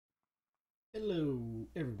Hello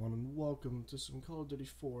everyone and welcome to some Call of Duty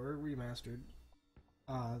 4 Remastered.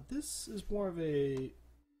 This is more of a,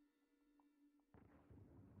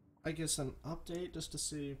 I guess, an update just to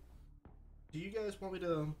see, do you guys want me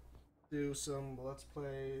to do some Let's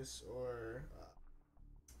Plays or,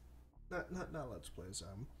 not Let's Plays,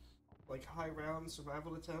 like high round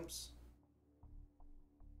survival attempts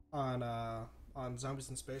on Zombies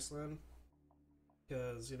in Spaceland?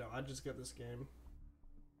 Because, you know, I just got this game,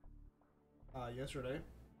 yesterday.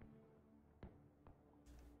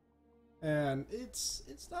 And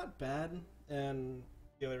it's not bad, and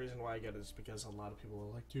the only reason why I get it is because a lot of people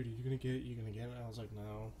are like, dude, are you gonna get it? You gonna get it? And I was like,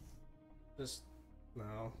 no. Just,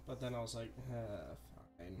 no. But then I was like,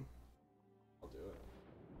 fine. I'll do it.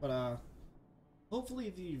 But, hopefully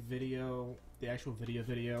the actual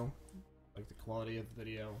video, like the quality of the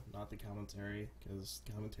video, not the commentary, because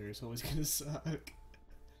commentary is always gonna suck.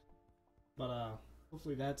 But,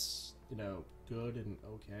 hopefully that's, you know, good and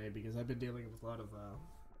okay, because I've been dealing with a lot of,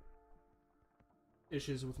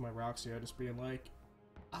 issues with my Roxio just being like,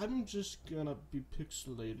 I'm just gonna be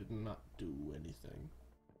pixelated and not do anything.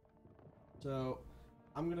 So,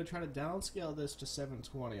 I'm gonna try to downscale this to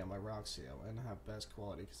 720 on my Roxio and have best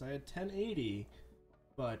quality, because I had 1080,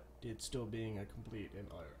 but it's still being a complete and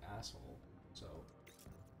utter asshole. So,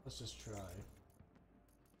 let's just try.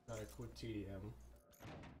 Try a quick TDM.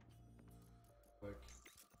 Quick.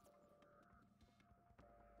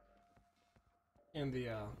 And the,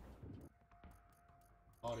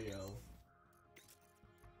 audio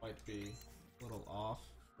might be a little off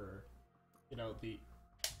for, you know, the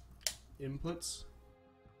inputs.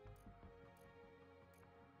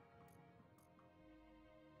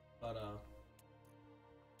 But,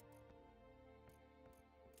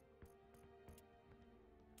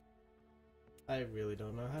 I really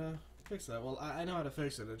don't know how to fix that. Well, I know how to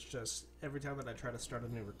fix it, it's just every time that I try to start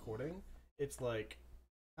a new recording, it's like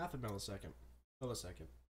half a millisecond.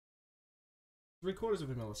 3/4 of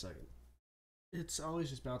a millisecond. It's always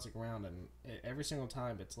just bouncing around, and every single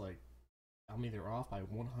time it's like I'm either off by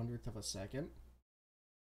 1/100th of a second,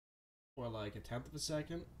 or like 1/10 of a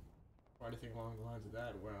second, or anything along the lines of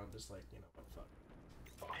that, where I'm just like, you know what, fuck.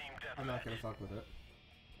 I'm not gonna fuck with it.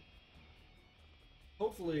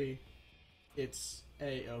 Hopefully, it's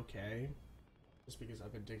A-okay, just because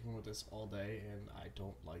I've been digging with this all day, and I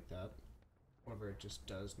don't like that whenever it just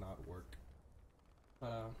does not work.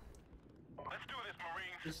 But, let's do this,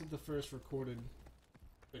 Marines. this is the first recorded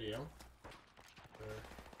video.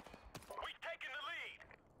 We taking the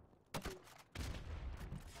lead.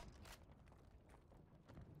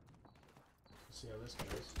 Let's see how this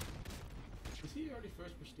goes. Is he already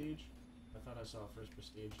first prestige? I thought I saw first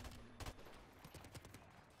prestige.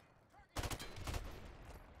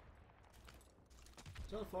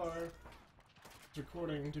 So far, it's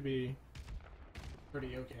recording to be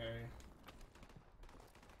pretty okay.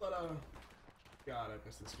 But, God, I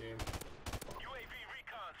missed this game. UAV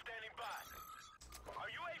recon standing by. Our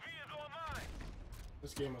UAV is online.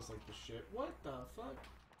 This game was like the shit. What the fuck?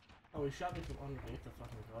 Oh, he shot me from underneath the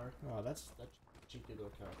fucking car. Oh, that's cheeky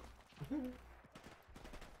little cunt.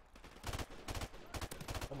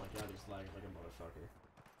 Oh my god, he's lagging like a motherfucker.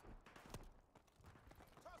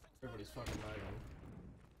 Everybody's fucking lagging.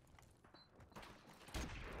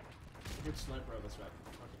 A good sniper on this map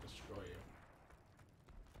can fucking destroy you.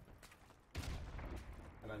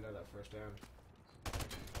 And I know that firsthand.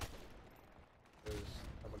 Because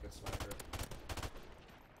I'm a good sniper.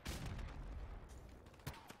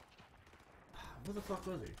 Where the fuck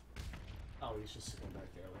was he? Oh, he's just sitting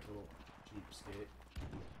back there like a little cheapskate.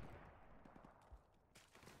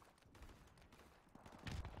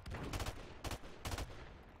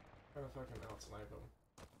 Trying to fucking out-snipe him.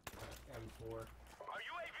 M4. Our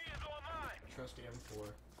UAV is online. Trusty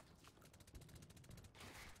M4.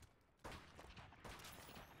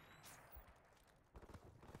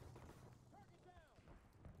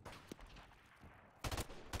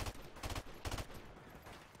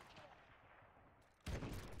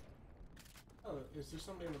 Oh, is there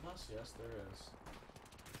somebody in the bus? Yes, there is.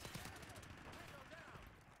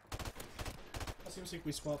 It seems like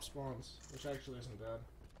we swap spawns, which actually isn't bad.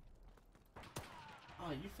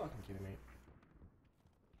 Oh, you fucking kidding me?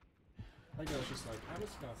 That guy's just like, I'm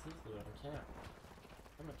just gonna sleep through it, I can't.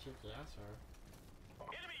 I'm gonna kick the ass her.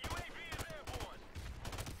 Enemy UAV is airborne.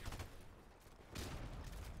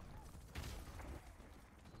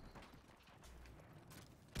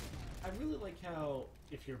 I really like how,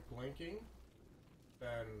 if you're blinking,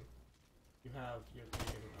 then you have your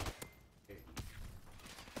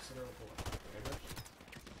considerable damage.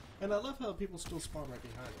 And I love how people still spawn right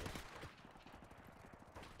behind me.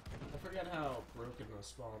 I forget how broken the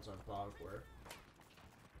spawns on Bog were.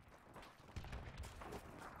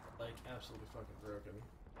 Like, absolutely fucking broken.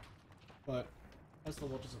 But, that's the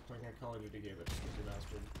watches of playing a Call of Duty game that just gets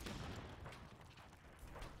remastered.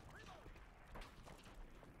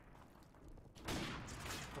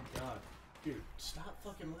 Oh god. Dude, stop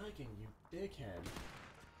fucking lagging, you dickhead.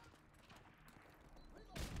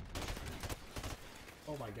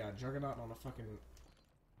 Oh my god, Juggernaut on a fucking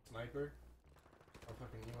sniper? Or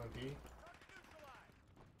fucking UMP? Enemy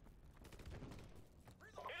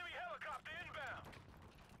helicopter inbound.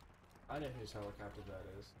 I know whose helicopter that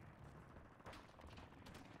is.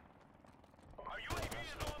 Our UAV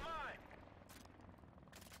is online.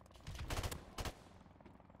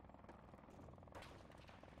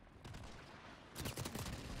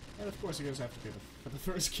 And of course, he goes after me for the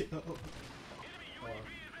first kill. Enemy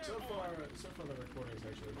UAV is So airborne. far the recording is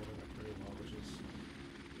actually holding up pretty well, which is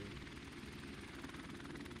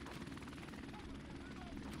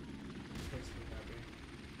makes me happy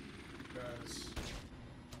because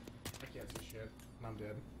I can't see shit and I'm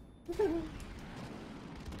dead.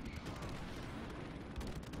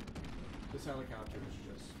 This helicopter is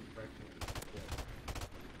just wrecking shit.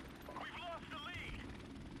 We've lost the lead.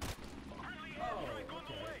 Friendly Oh, airstrike on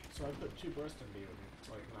the okay. way. So I put 2 bursts in me and it's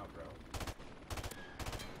like, nah, bro.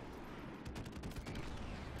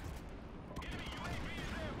 Enemy UAV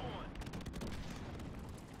is airborne.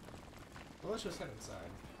 Well, let's just head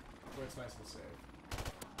inside, where it's nice and safe.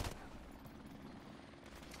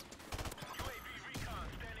 UAV recon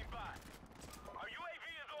standing by. Our UAV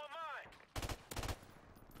is online.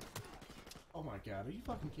 Oh my god, are you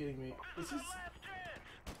fucking kidding me? This Is is this... our last chance.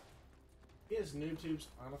 He has noob tubes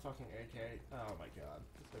on a fucking AK? Oh my god,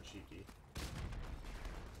 that's so cheeky.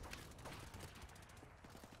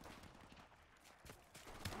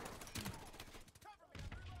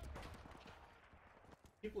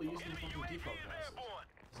 People use the Enemy fucking UAV default is classes, airborne.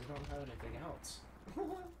 because they don't have anything else.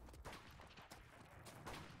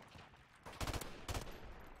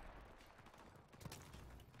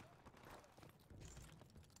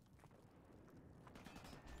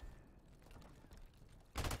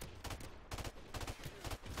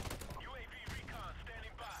 UAV recon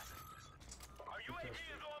standing by. Our UAV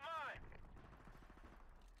is online.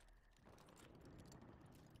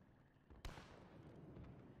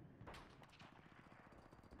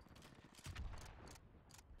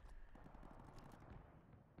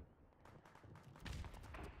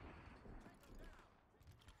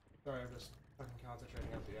 Sorry, I'm just fucking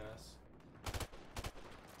concentrating up the ass.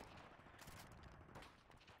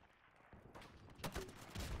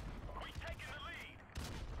 We've taken the lead.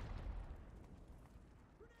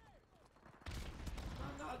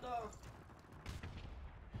 No.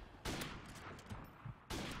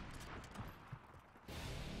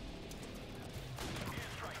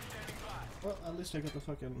 Airstrike standing by. Well, at least I got the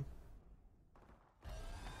fucking... At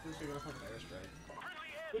least I got a fucking airstrike. Friendly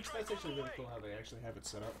Which, airstrike that's on actually the really way. cool how they actually have it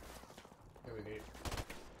set up. Really neat.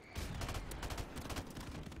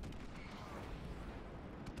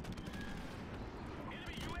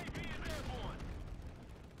 Enemy UAV is airborne.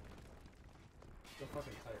 So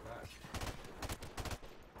fucking tight match.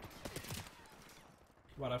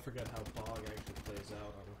 But I forget how Bog actually plays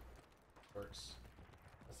out on works.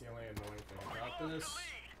 That's the only annoying thing We about lost this. the lead.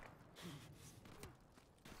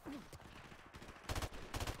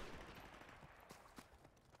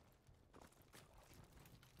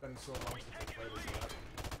 Been so long since I played this map.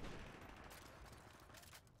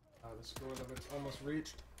 The score limit's almost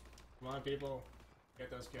reached. Come on, people. Get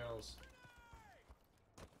those kills.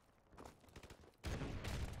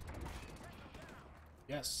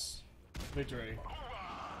 Yes. Victory.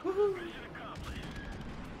 Woohoo! Mission accomplished.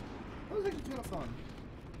 That was actually kind of fun.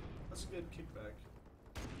 That's a good kickback.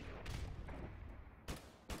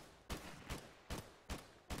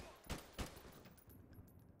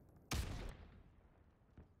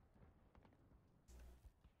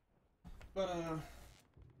 But,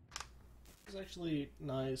 it was actually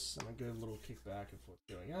nice and a good little kickback of what's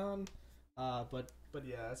going on. But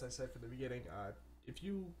yeah, as I said from the beginning, if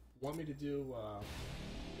you want me to do,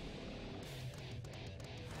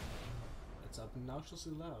 it's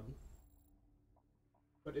obnoxiously loud.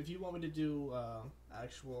 But if you want me to do,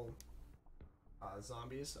 actual,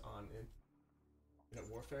 zombies on Infinite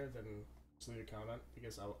Warfare, then just leave a comment,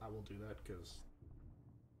 because I will do that, because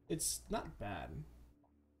it's not bad.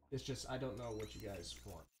 It's just, I don't know what you guys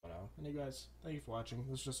want. But, anyway guys, thank you for watching.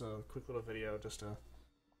 This is just a quick little video just to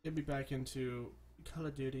get me back into Call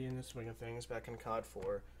of Duty and the swing of things, back in COD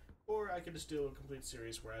 4. Or I could just do a complete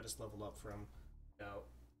series where I just level up from,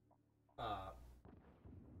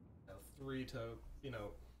 3 to,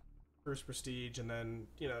 first prestige, and then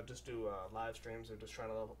just do live streams or just trying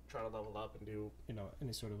to level up and do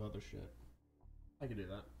any sort of other shit. I could do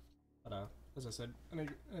that. But as I said,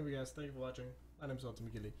 anyway guys, thank you for watching. My name's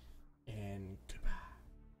Ultimate Gilly, and goodbye.